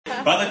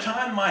By the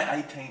time my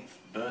 18th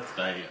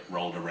birthday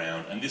rolled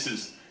around, and this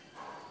is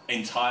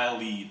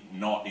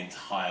not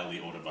entirely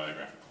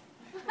autobiographical.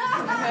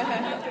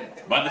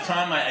 By the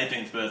time my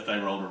 18th birthday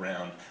rolled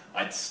around,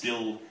 I'd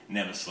still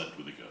never slept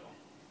with a girl.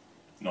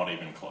 Not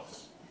even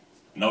close.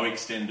 No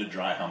extended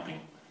dry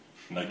humping,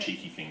 no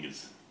cheeky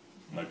fingers,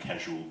 no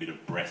casual bit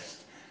of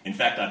breast. In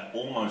fact, I'd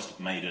almost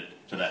made it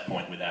to that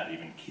point without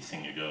even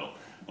kissing a girl,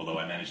 although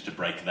I managed to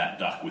break that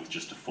duck with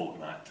just a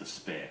fortnight to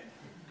spare.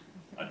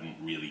 I didn't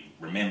really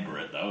remember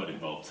it, though. It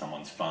involved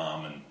someone's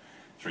farm and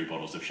 3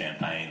 bottles of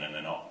champagne and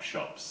an op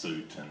shop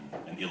suit and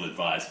an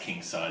ill-advised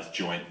king-size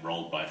joint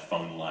rolled by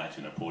phone light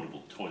in a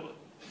portable toilet.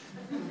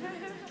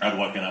 I'd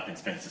woken up in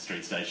Spencer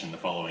Street Station the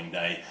following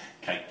day,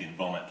 caked in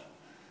vomit,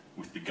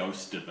 with the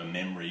ghost of a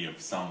memory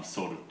of some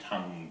sort of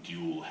tongue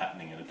duel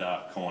happening in a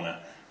dark corner,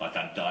 like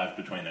I'd dived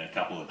between a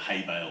couple of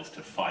hay bales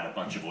to fight a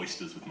bunch of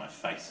oysters with my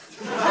face.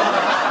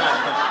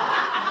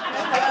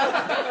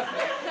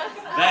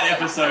 That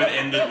episode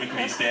ended with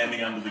me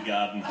standing under the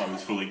garden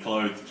hose fully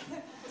clothed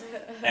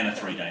and a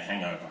 3-day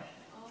hangover.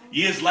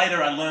 Years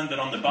later, I learned that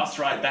on the bus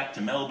ride back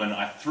to Melbourne,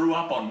 I threw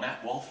up on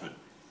Matt Walford,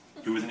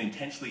 who was an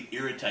intensely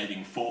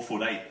irritating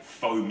 4'8"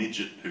 faux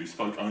midget who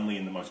spoke only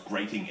in the most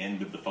grating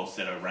end of the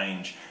falsetto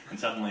range, and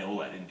suddenly all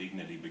that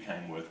indignity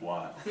became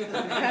worthwhile. And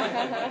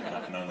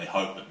I can only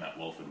hope that Matt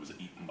Walford was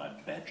eaten by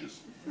badgers.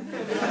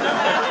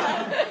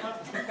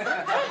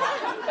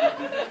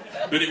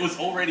 But it was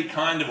already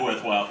kind of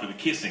worthwhile for the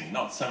kissing,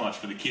 not so much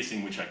for the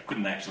kissing, which I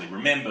couldn't actually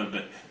remember,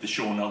 but the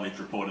sure knowledge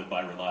reported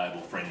by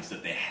reliable friends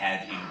that there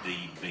had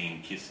indeed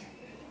been kissing.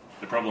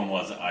 The problem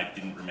was I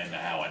didn't remember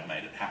how I'd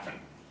made it happen.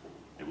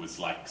 It was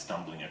like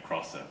stumbling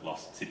across a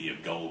lost city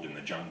of gold in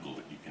the jungle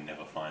that you can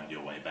never find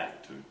your way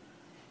back to.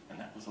 And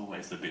that was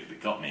always the bit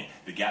that got me.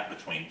 The gap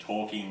between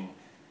talking,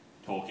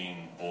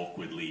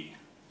 awkwardly,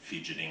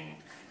 fidgeting,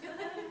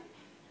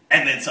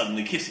 and then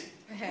suddenly kissing.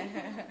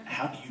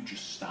 How do you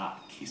just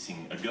start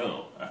kissing a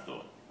girl, I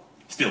thought.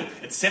 Still,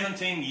 at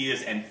 17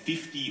 years and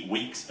 50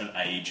 weeks of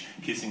age,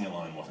 kissing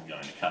alone wasn't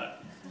going to cut it.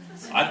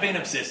 I'd been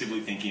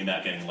obsessively thinking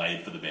about getting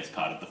laid for the best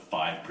part of the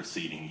 5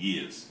 preceding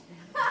years.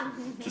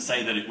 To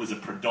say that it was a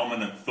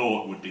predominant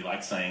thought would be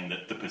like saying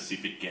that the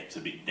Pacific gets a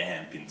bit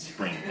damp in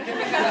spring.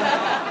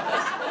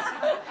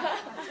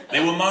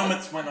 There were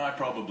moments when I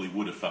probably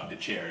would have fucked a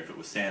chair if it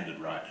was sanded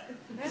right.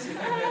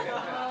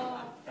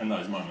 And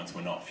those moments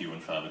were not few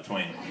and far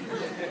between.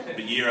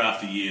 But year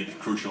after year, the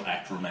crucial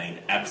act remained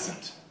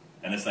absent.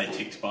 And as they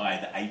ticked by,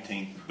 the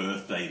 18th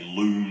birthday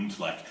loomed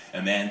like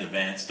Amanda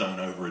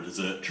Vanstone over a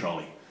dessert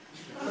trolley,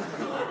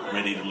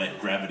 ready to let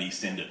gravity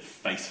send it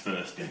face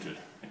first into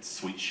its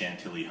sweet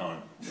Chantilly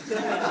home. Now,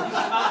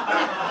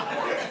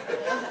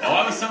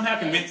 I was somehow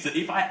convinced that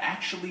if I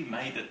actually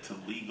made it to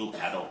legal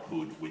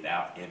adulthood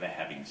without ever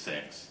having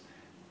sex,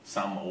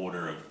 some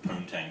order of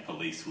Poontang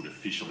police would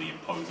officially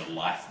impose a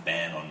life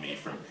ban on me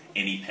from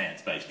any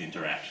pants-based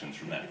interactions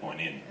from that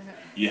point in.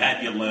 You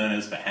had your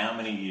learners for how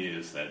many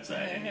years, they'd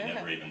say, and you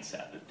never even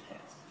sat the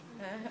test.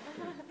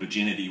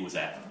 Virginity was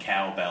a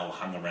cowbell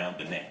hung around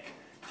the neck,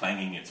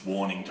 clanging its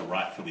warning to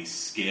rightfully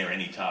scare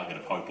any target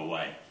of hope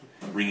away,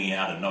 ringing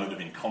out a note of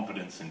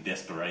incompetence and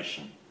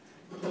desperation.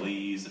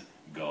 Please,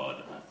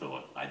 God, I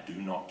thought, I do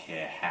not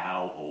care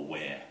how or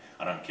where.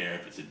 I don't care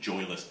if it's a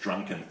joyless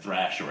drunken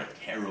thrash or a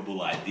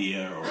terrible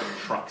idea or a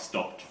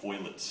truck-stop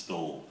toilet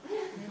stall.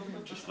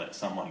 Just let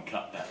someone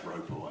cut that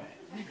rope away.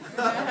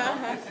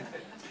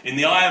 In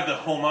the eye of the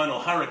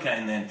hormonal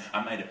hurricane, then,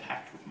 I made a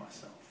pact with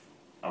myself.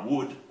 I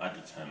would, I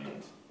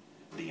determined,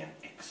 be an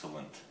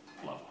excellent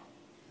lover.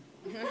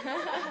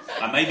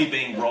 I may be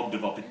being robbed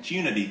of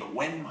opportunity, but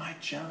when my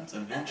chance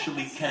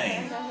eventually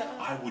came,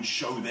 I would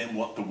show them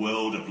what the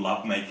world of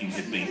lovemaking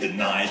had been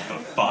denied for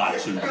far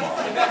too long.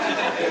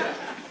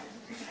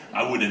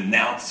 I would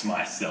announce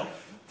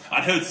myself.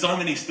 I'd heard so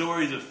many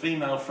stories of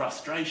female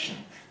frustration,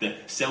 the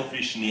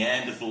selfish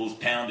Neanderthals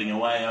pounding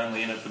away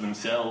only in it for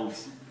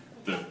themselves,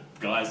 the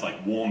guys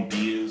like warm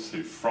beers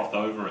who froth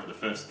over at the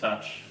first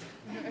touch,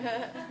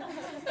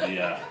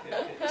 the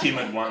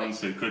timid ones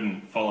who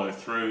couldn't follow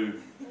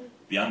through,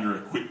 the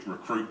under-equipped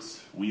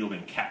recruits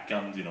wielding cap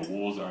guns in a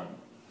war zone.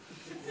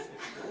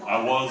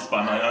 I was,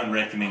 by my own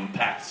reckoning,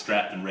 packed,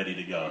 strapped and ready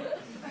to go.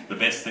 The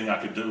best thing I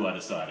could do, I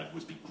decided,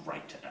 was be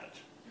great at it.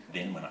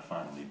 Then, when I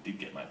finally did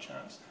get my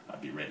chance,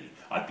 I'd be ready.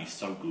 I'd be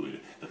so good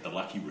that the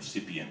lucky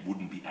recipient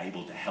wouldn't be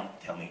able to help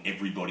telling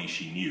everybody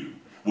she knew.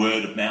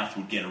 Word of mouth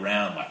would get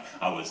around like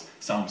I was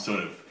some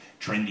sort of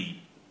trendy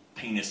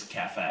penis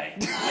cafe.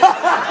 And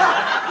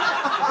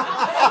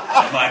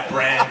my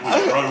brand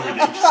would grow with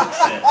each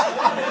success.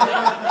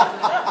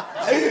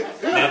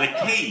 Now, the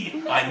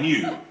key, I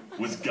knew,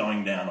 was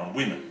going down on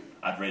women.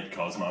 I'd read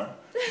Cosmo.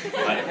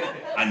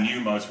 I knew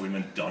most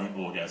women don't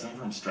orgasm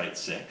from straight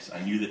sex.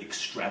 I knew that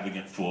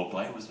extravagant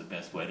foreplay was the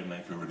best way to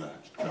make her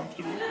relaxed,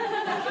 comfortable,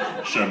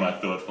 show my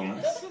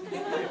thoughtfulness,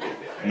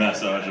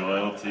 massage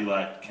oil, tea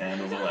light,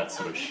 candles, all that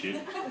sort of shit.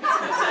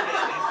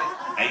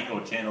 8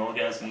 or 10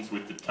 orgasms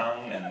with the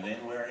tongue, and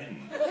then we're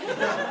in.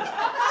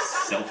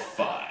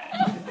 Self-fi.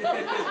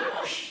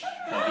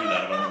 Can't do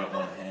that, I've only got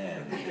one hand.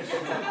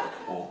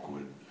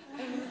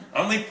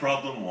 Only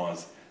problem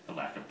was the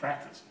lack of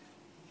practice.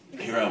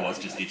 Here I was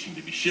just itching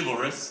to be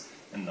chivalrous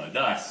and no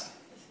dice.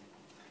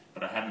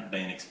 But I hadn't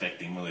been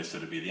expecting Melissa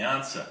to be the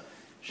answer.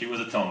 She was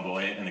a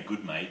tomboy and a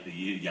good mate, a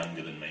year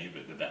younger than me,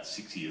 but about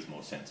 6 years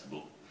more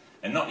sensible.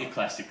 And not your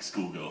classic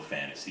schoolgirl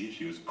fantasy.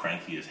 She was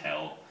cranky as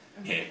hell,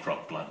 hair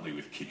cropped bluntly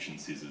with kitchen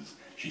scissors.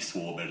 She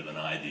swore better than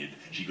I did.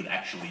 She could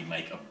actually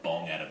make a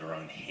bong out of her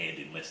own head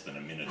in less than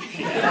a minute if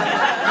she had.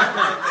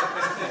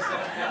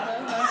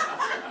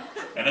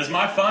 And as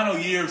my final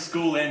year of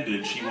school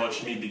ended, she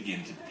watched me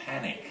begin to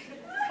panic.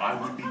 I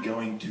would be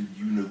going to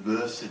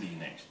university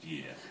next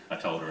year, I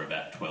told her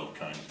about 12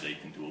 cones deep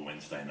into a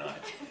Wednesday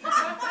night.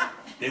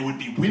 There would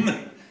be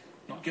women,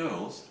 not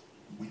girls,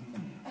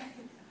 women,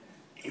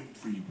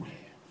 everywhere.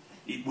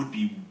 It would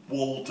be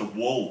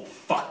wall-to-wall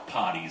fuck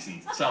parties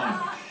in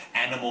some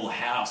Animal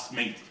House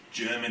meets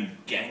German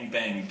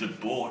gangbang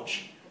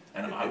debauch,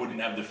 and I wouldn't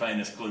have the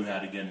faintest clue how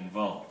to get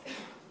involved.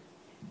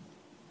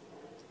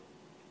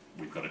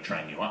 We've got to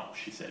train you up,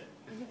 she said.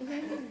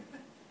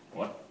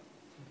 What?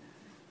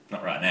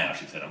 Not right now,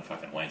 she said. I'm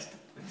fucking wasted.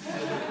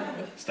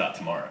 Start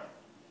tomorrow.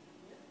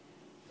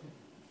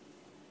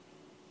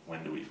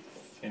 When do we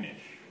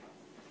finish?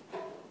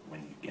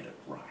 When you get it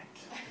right.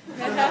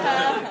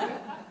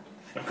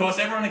 Of course,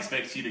 everyone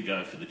expects you to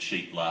go for the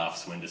cheap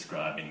laughs when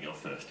describing your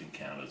first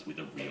encounters with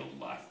a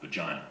real-life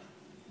vagina.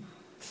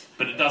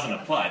 But it doesn't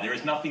apply. There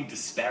is nothing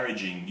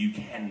disparaging you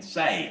can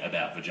say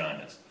about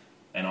vaginas.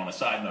 And on a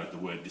side note, the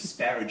word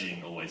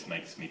disparaging always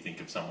makes me think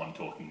of someone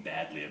talking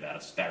badly about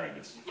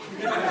asparagus.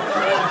 But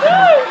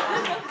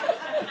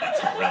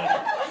that's not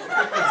relevant.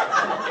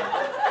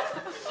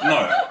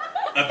 No,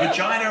 a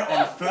vagina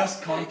on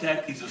first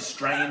contact is a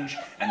strange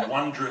and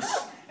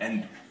wondrous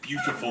and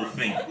beautiful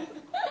thing.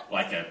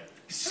 Like a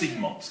sea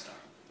monster.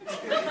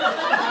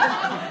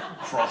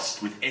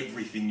 Crossed with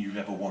everything you've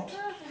ever wanted.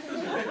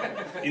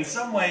 In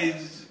some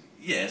ways,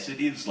 yes, it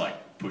is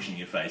like pushing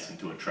your face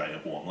into a tray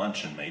of warm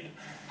luncheon meat.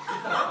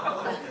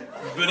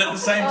 But at the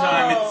same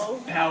time,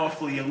 it's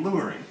powerfully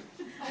alluring.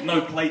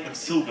 No plate of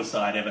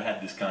Silverside ever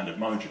had this kind of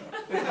mojo.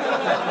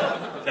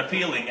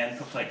 Appealing and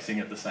perplexing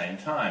at the same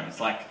time.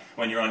 It's like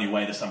when you're on your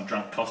way to some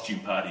drunk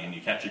costume party and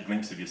you catch a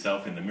glimpse of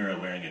yourself in the mirror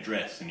wearing a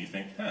dress and you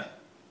think, huh,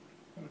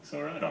 that looks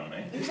alright on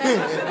me.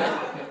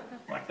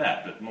 Like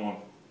that, but more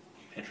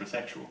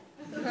heterosexual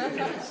in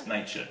its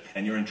nature.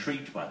 And you're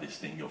intrigued by this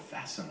thing, you're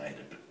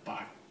fascinated, but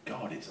by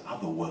God, it's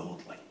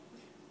otherworldly.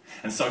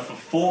 And so for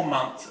 4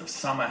 months of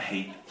summer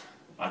heat,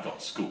 I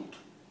got schooled.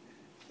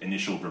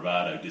 Initial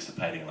bravado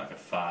dissipating like a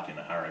fart in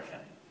a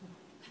hurricane.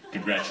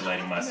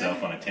 Congratulating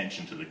myself on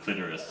attention to the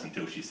clitoris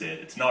until she said,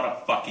 "It's not a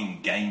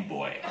fucking Game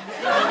Boy."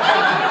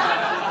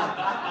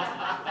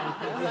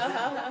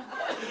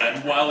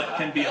 And while it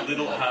can be a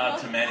little hard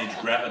to manage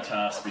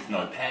gravitas with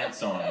no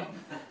pants on,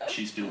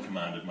 she still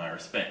commanded my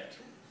respect.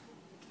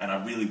 And I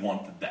really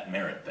wanted that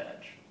merit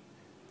badge.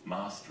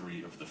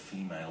 Mastery of the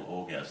female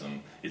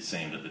orgasm, it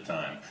seemed at the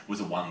time, was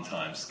a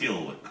one-time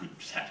skill that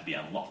just had to be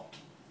unlocked.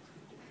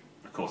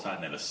 Of course, I'd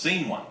never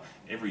seen one.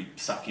 Every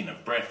suck-in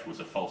of breath was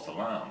a false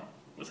alarm.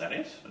 Was that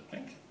it, I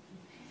think?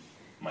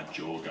 My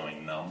jaw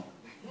going numb.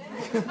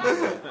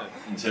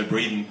 As her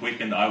breathing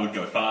quickened, I would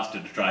go faster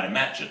to try to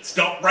match it.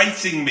 "Stop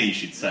racing me,"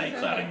 she'd say,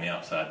 clouting me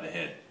upside the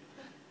head.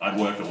 I'd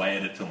work away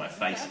at it till my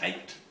face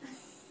ached.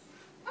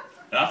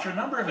 And after a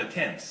number of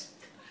attempts,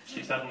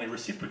 she suddenly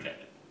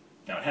reciprocated.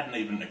 Now, it hadn't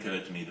even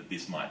occurred to me that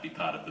this might be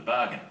part of the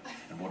bargain.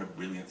 And what a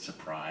brilliant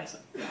surprise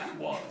that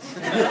was.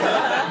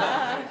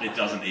 It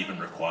doesn't even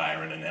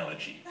require an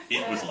analogy.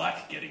 It was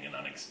like getting an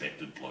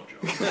unexpected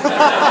blowjob.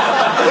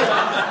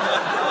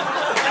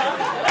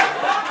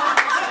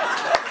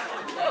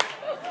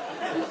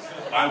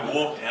 I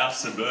walked our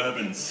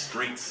suburban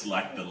streets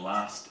like the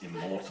last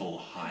immortal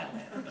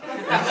Highlander.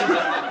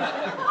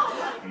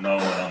 No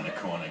one on the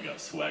corner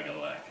got swagger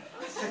like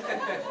us.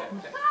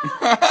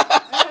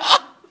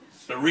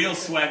 The real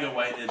swagger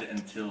waited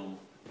until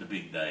the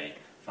big day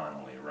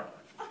finally arrived.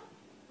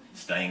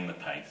 Staying the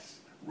pace,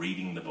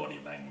 reading the body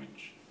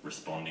language,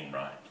 responding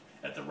right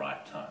at the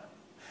right time.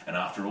 And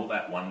after all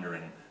that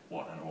wondering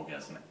what an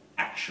orgasm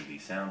actually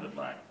sounded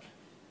like,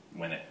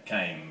 when it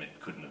came,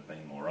 it couldn't have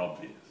been more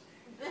obvious.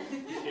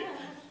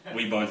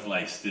 We both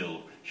lay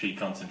still, she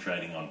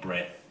concentrating on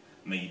breath,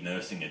 me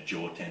nursing a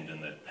jaw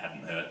tendon that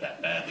hadn't hurt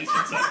that badly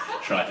since I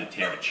tried to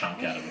tear a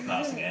chunk out of a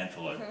passing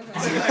antelope.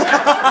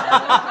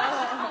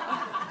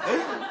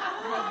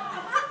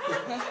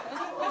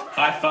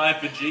 "High five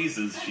for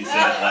Jesus," she said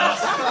at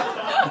last.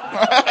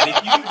 And if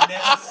you've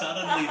never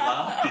suddenly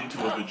laughed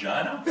into a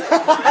vagina, then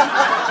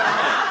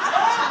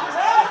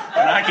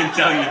I can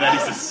tell you that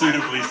is a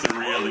suitably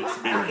surreal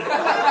experience.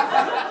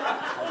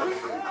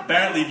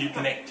 Apparently, if you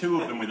connect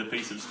 2 of them with a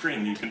piece of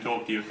string, you can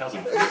talk to your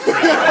cousin.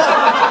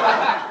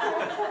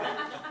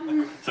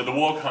 So the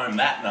walk home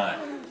that night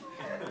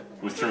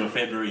was through a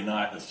February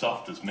night as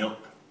soft as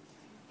milk,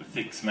 the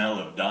thick smell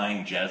of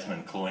dying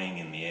jasmine cloying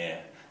in the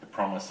air, the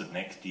promise of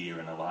next year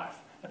and a life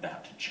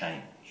about to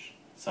change.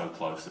 So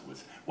close it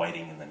was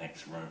waiting in the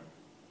next room.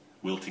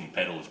 Wilting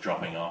petals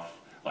dropping off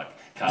like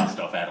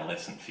cast-off off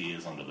adolescent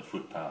fears onto the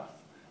footpath,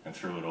 and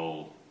through it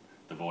all,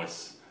 the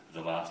voice of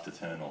the last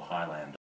eternal Highlander